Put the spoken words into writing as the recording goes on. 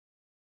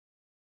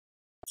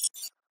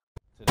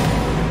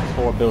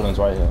4 buildings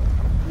right here.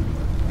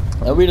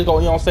 And we just go,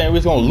 you know what I'm saying? We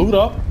just gonna loot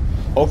up.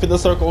 Hopefully the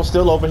circle is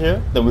still over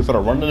here. Then we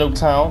finna run to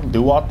Nuketown,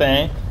 do our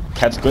thing,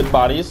 catch good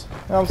bodies.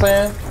 You know what I'm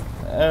saying?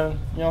 And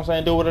you know what I'm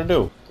saying? Do what it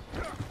do.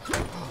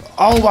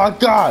 Oh my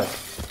god!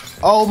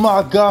 Oh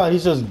my god!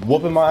 He's just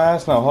whooping my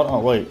ass now. Hold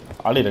on, wait.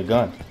 I need a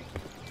gun.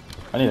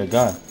 I need a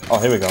gun. Oh,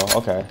 here we go.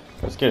 Okay,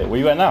 let's get it. Where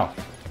you at now?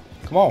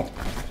 Come on.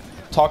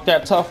 Talk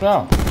that tough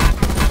now.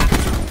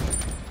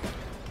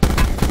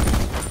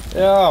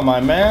 Yeah, my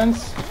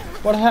mans.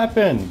 What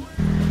happened?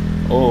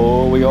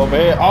 Oh, we over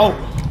here. Oh,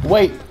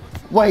 wait.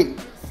 Wait.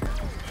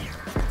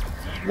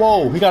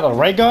 Whoa, he got a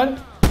ray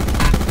gun?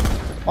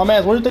 My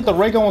mans, what do you think the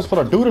ray gun was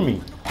for to do to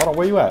me? Hold on,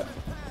 where you at?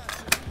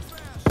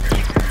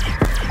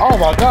 Oh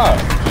my god.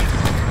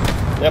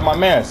 Yeah, my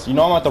mans. You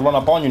know I'm about to run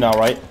up on you now,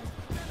 right?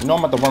 You know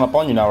I'm about to run up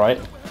on you now,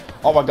 right?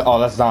 Oh my god. Oh,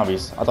 that's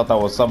zombies. I thought that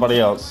was somebody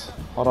else.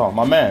 Hold on,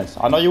 my mans.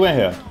 I know you in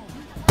here.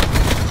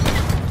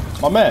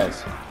 My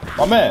mans.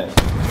 My mans.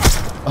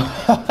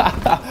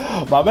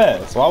 My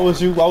mans. Why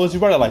was you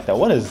running like that?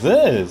 What is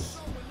this?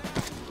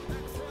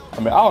 I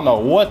mean, I don't know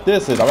what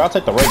this is. I mean, I'll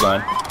take the ray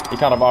gun. He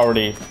kind of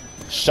already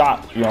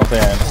shot, you know what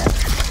I'm saying?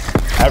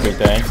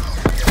 Everything.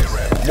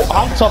 Well,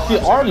 how tough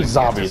are these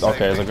zombies? Okay,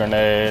 there's a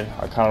grenade.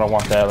 I kind of don't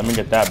want that. Let me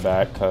get that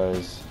back,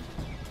 cause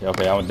yeah,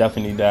 okay, I would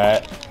definitely need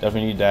that.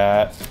 Definitely need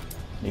that.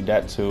 Need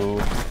that too.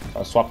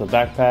 I'll swap the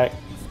backpack.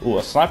 Ooh,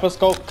 a sniper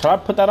scope. Can I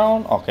put that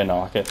on? Okay,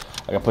 no, I can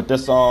put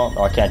this on.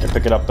 No, I can't. I can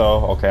pick it up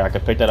though. Okay, I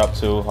can pick that up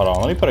too. Hold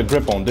on, let me put a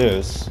grip on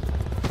this.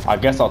 I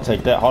guess I'll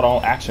take that. Hold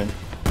on, action.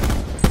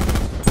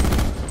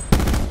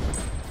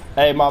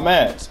 Hey, my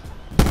mans.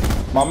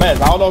 My mans,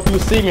 I don't know if you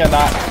see me or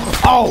not.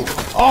 Oh,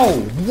 oh,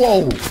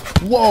 whoa,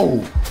 whoa,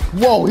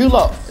 whoa, heal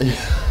up.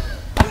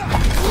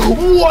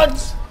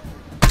 What?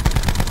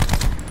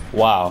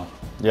 Wow.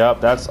 Yep,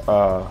 that's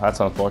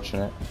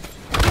unfortunate.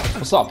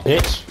 What's up,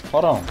 bitch?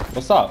 Hold on.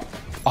 What's up?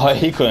 Oh,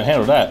 he couldn't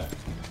handle that.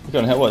 He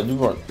couldn't handle what? You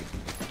were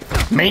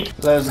mink.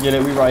 Let's get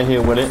it. We right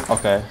here with it.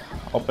 Okay.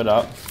 Open it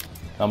up.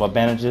 Number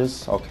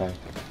bandages. Okay.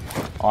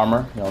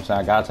 Armor. You know what I'm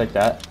saying? I gotta take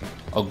that.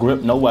 A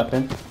grip, no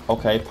weapon.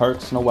 Okay.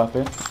 Perks, no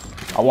weapon.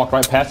 I walked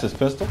right past this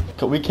pistol.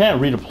 We can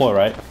redeploy,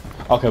 right?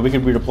 Okay, we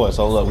can redeploy.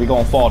 So look, we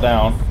gonna fall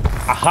down.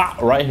 Aha!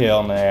 Right here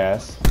on the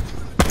ass.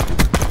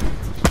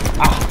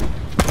 Ah.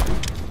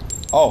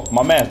 Oh,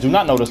 my man, do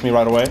not notice me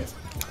right away.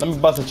 Let me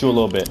bust at you a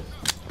little bit.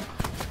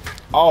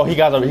 Oh, he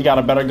got a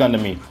better gun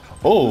than me.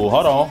 Oh,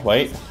 hold on,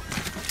 wait.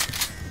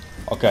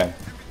 Okay.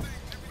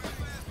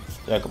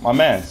 Yeah, my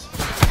mans.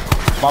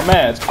 My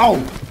mans. Oh,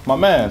 my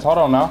mans. Hold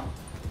on now.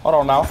 Hold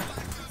on now.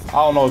 I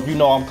don't know if you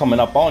know I'm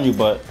coming up on you,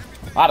 but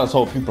I just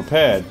hope you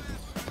prepared.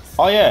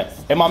 Oh yeah,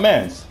 hey my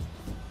mans.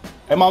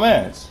 Hey my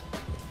mans.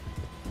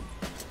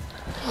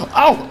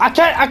 Oh, I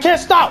can't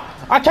stop.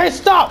 I can't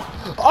stop.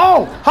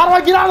 Oh, how do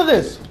I get out of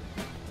this?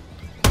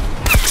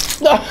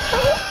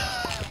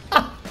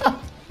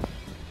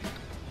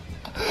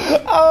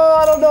 Oh,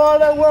 I don't know how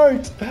that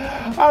worked.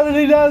 How did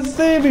he not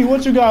see me?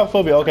 What you got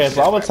for me? Okay,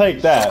 so I'm gonna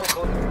take that.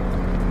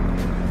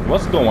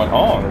 What's going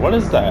on? What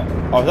is that?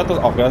 Oh, is that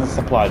the, okay, that's a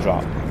supply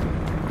drop.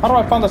 How do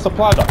I find the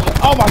supply drop?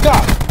 Oh my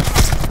god!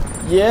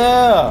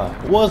 Yeah,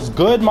 what's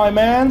good, my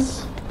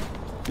mans?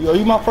 Are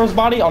you my first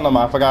body? Oh no,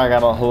 man, I forgot I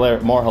got a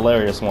more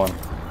hilarious one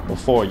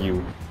before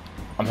you.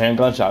 I'm hearing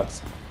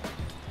gunshots.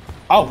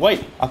 Oh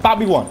wait, I thought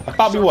we won. I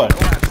thought we won.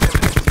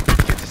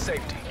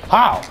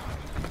 How?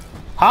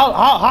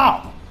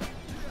 How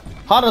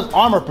does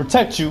armor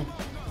protect you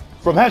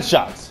from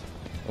headshots?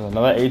 There's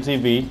another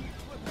ATV.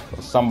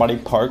 Somebody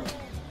parked.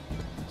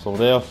 So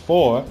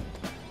therefore,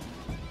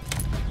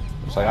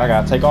 looks like I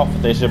gotta take off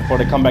with this shit before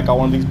they come back out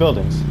one of these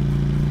buildings.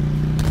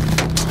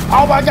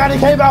 Oh my god, he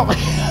came out!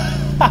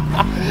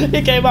 He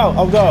came out.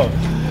 I'm going.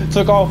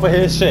 Took off for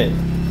his shit. You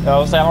know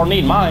what I'm saying? I don't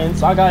need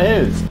mines. I got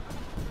his.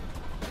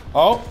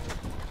 Oh.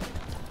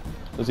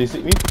 Does he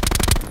see me?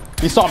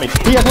 He saw me.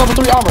 He has level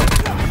 3 armor.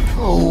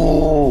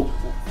 Oh.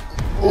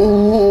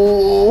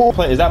 Oh.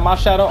 Is that my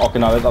shadow? Okay,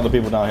 no, there's other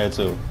people down here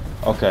too.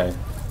 Okay.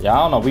 Yeah,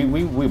 I don't know.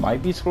 We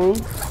might be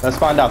screwed. Let's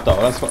find out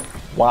though.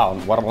 Wow,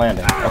 what a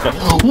landing. Okay.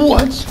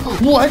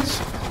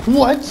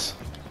 What?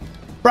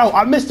 Bro,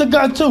 I missed the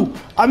gun too.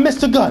 I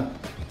missed the gun.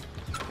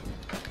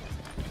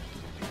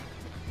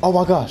 Oh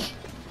my gosh.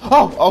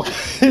 Oh,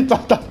 okay.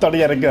 Thought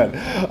he had a gun.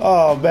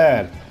 Oh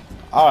man.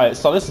 All right,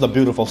 so this is a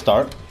beautiful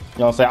start. You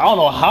know what I'm saying? I don't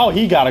know how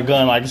he got a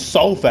gun like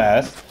so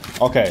fast.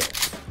 Okay.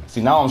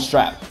 See, now I'm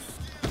strapped.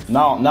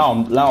 Now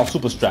I'm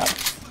super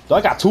strapped. Do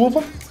I got 2 of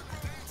them?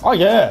 Oh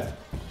yeah.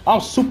 I'm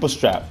super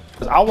strapped.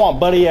 I want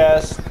buddy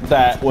ass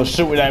that was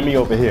shooting at me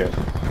over here.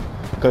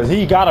 Cause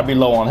he gotta be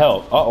low on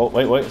health. Uh-oh,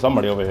 wait,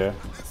 somebody over here.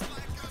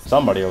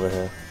 Somebody over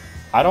here.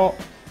 I don't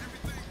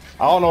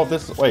know if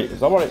this, wait,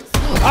 somebody.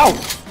 Ow!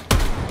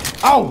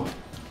 Ow!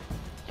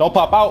 Don't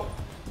pop out.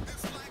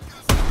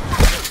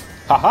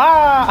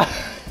 Haha!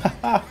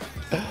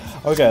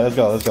 Okay, let's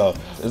go.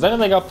 Is there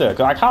anything up there?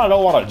 Cause I kinda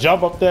don't wanna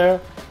jump up there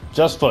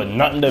just for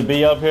nothing to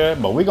be up here,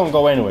 but we gonna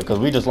go anyway, cause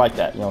we just like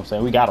that, you know what I'm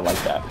saying? We gotta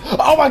like that.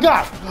 Oh my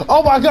god!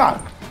 Oh my god!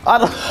 I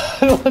don't,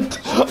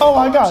 oh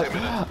my god.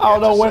 I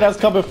don't know where that's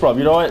coming from.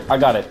 You know what? I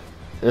got it.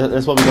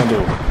 That's what we're gonna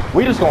do.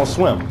 We just gonna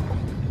swim.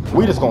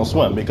 We just gonna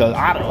swim because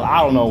I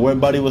don't know where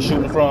Buddy was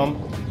shooting from.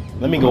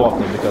 Let me go up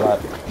there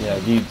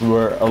because these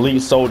were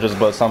elite soldiers,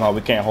 but somehow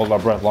we can't hold our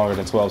breath longer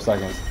than 12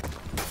 seconds.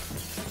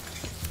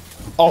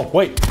 Oh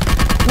wait,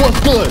 what's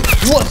good?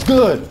 What's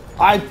good?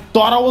 I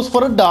thought I was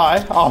finna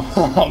die.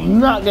 I'm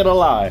not gonna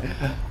lie.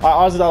 I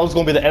honestly thought it was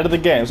gonna be the end of the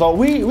game. So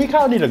we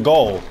kind of need a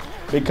goal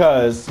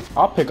because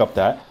I'll pick up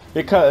that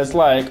because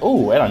like,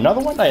 ooh, and another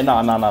one? Hey,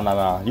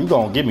 nah. You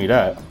gonna give me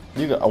that?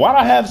 Why'd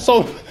I have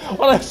so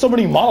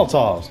many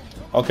Molotovs?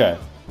 Okay,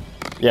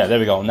 yeah, there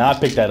we go. Now I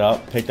pick that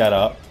up. Pick that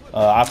up.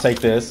 I'll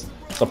take this.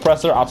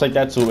 Suppressor, I'll take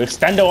that too.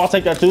 Extendo, I'll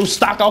take that too.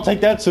 Stock, I'll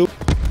take that too.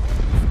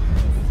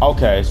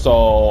 Okay,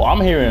 so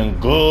I'm hearing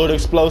good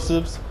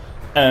explosives,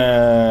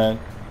 and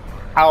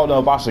I don't know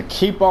if I should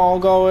keep on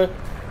going.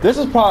 This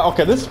is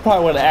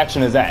probably where the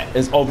action is at.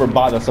 It's over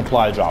by the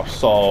supply drop.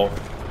 So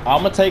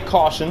I'm gonna take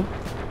caution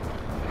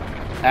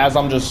as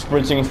I'm just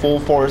sprinting full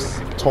force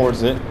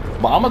towards it.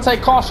 But I'm gonna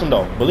take caution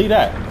though. Believe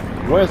that.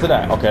 Where is it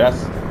at? Okay,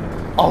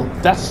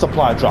 that's a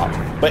supply drop.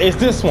 But is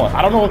this one?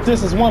 I don't know if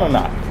this is one or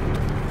not.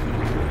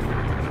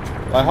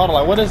 Like, hold on,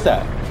 like, what is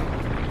that?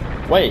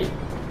 Wait.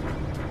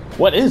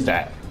 What is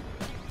that?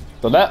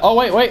 So oh,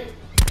 wait.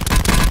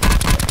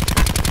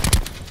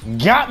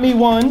 Got me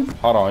one.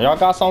 Hold on, y'all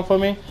got something for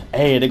me?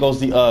 Hey, there goes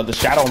the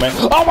shadow man.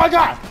 Oh my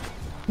god!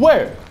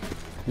 Where?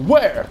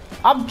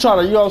 I'm trying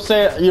to, you know what I'm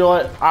saying? You know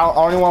what? I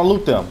don't even want to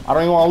loot them. I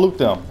don't even want to loot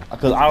them.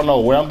 Because I don't know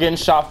where I'm getting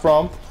shot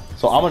from.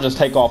 So I'm gonna just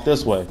take off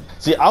this way.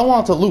 See, I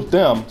want to loot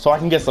them so I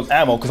can get some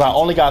ammo because I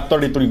only got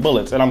 33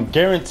 bullets. And I'm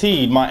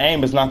guaranteed my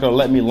aim is not gonna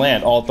let me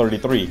land all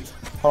 33.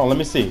 Hold on, let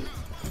me see.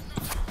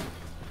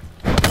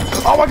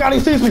 Oh my god, he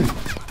sees me!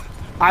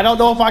 I don't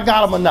know if I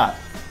got him or not.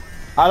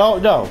 I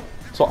don't know.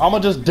 So I'm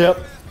gonna just dip.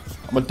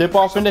 I'm gonna dip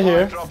off into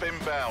here.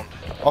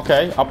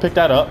 Okay, I'll pick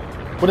that up.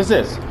 What is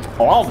this?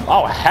 Oh,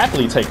 I'll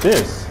happily take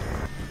this.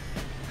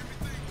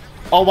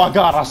 Oh my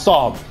god, I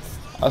saw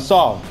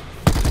him.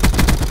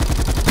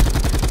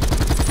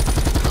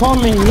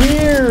 Come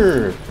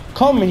here.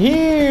 Come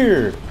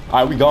here. All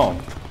right, we gone.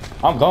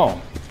 I'm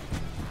gone.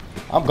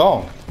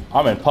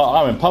 I'm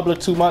in public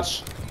too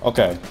much.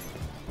 Okay.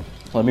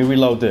 Let me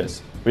reload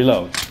this.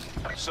 Reload.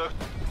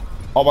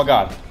 Oh my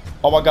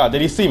god.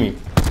 Did he see me?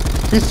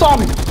 He saw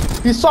me.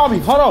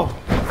 Hold on.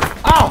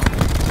 Ow.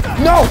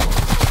 No.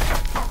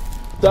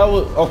 That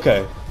was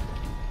okay.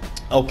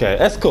 Okay,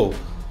 that's cool.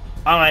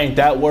 I ain't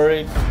that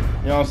worried.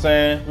 You know what I'm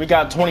saying? We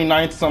got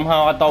 29th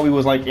somehow. I thought we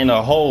was like in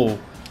a whole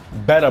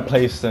better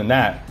place than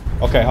that.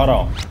 Okay, hold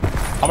on.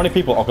 How many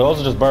people? Okay, those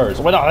are just birds.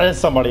 Wait, no, there's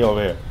somebody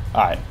over here.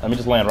 All right, let me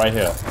just land right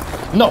here.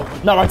 No,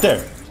 not right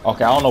there.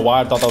 Okay, I don't know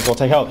why I thought that was gonna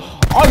take help.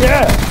 Oh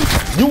yeah,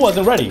 you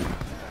wasn't ready.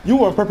 You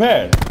weren't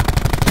prepared.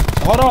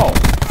 Hold on.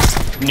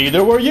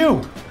 Neither were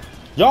you.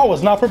 Y'all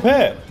was not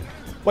prepared.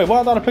 Wait, why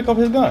I thought I pick up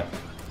his gun?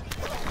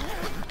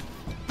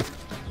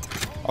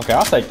 Okay,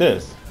 I'll take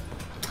this.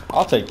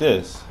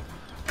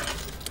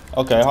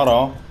 Okay, hold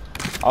on.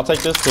 I'll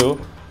take this too.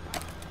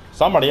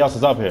 Somebody else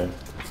is up here.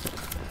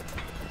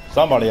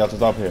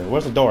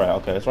 Where's the door at?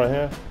 Okay, it's right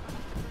here.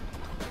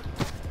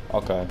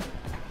 Okay,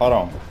 hold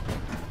on.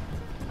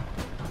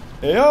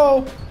 Hey,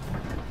 yo.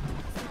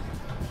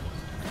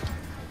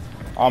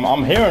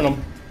 I'm hearing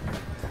them.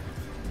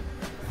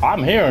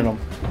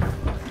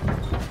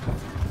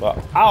 But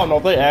I don't know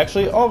if they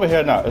actually over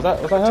here now. Is that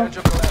him?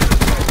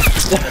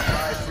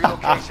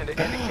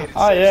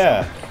 Oh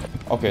yeah.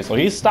 Okay, so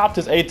he stopped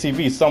his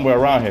ATV somewhere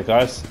around here,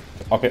 guys.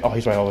 Okay, oh,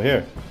 he's right over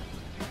here.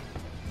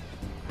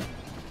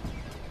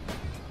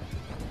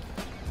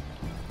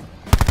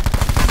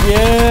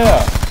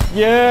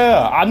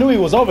 Yeah, I knew he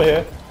was over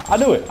here. I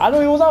knew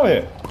he was over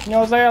here. You know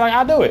what I'm saying? Like,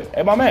 I knew it.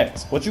 Hey, my man,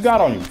 what you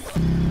got on you?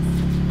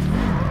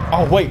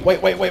 Oh, wait.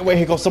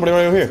 Here goes somebody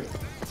right over here.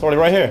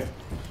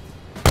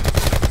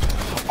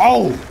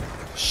 Oh,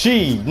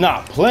 she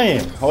not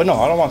playing. Oh, no,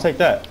 I don't want to take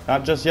that.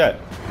 Not just yet.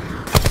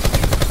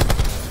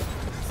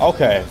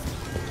 Okay.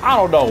 I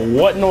don't know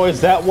what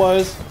noise that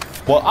was,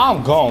 but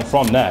I'm gone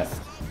from that.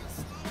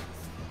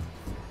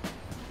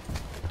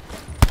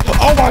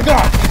 Oh, my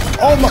God.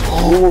 Oh, my.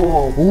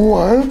 Oh,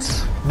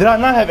 what? Did I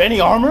not have any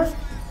armor?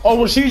 Or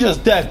was she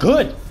just that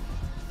good?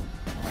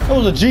 It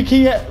was a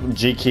GKS.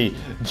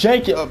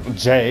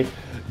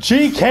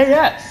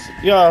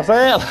 You know what I'm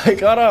saying?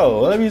 Like, I don't know.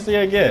 Let me see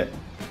again.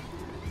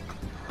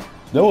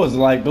 There was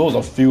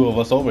a few of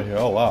us over here.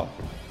 Oh, wow.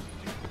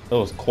 There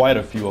was quite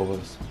a few of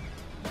us.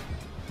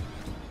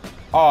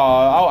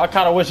 Oh, I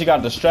kind of wish he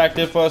got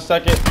distracted for a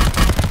second.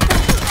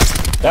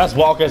 That's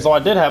walking, so I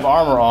did have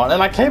armor on.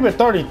 And I came in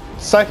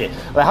 32nd.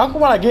 Like, how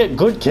come when I get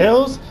good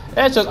kills,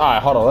 it's just, all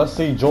right, hold on. Let's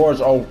see George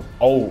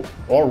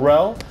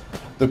Orwell.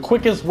 The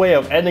quickest way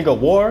of ending a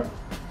war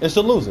is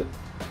to lose it.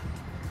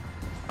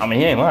 I mean,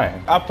 he ain't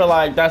lying. I feel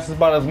like that's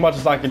about as much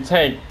as I can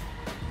take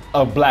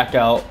of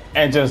Blackout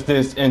and just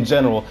this in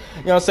general.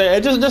 You know what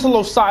I'm saying? Just a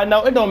little side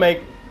note.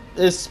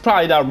 It's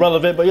probably not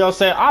relevant, but you know what I'm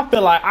saying? I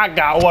feel like I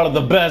got one of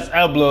the best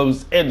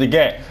emblems in the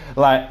game.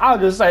 Like, I'll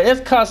just say,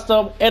 it's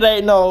custom. It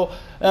ain't no,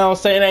 you know what I'm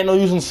saying, it ain't no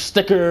using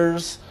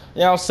stickers,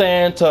 you know what I'm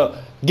saying,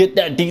 to get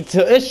that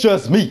detail. It's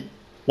just me.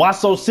 Why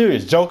so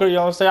serious? Joker, you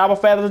know what I'm saying? I'm a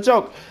fan of the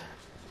joke.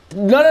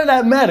 None of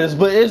that matters,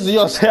 but it's, you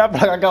know what I'm saying, I feel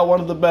like I got one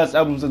of the best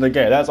albums in the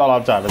game. That's all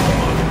I'm trying to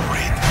say.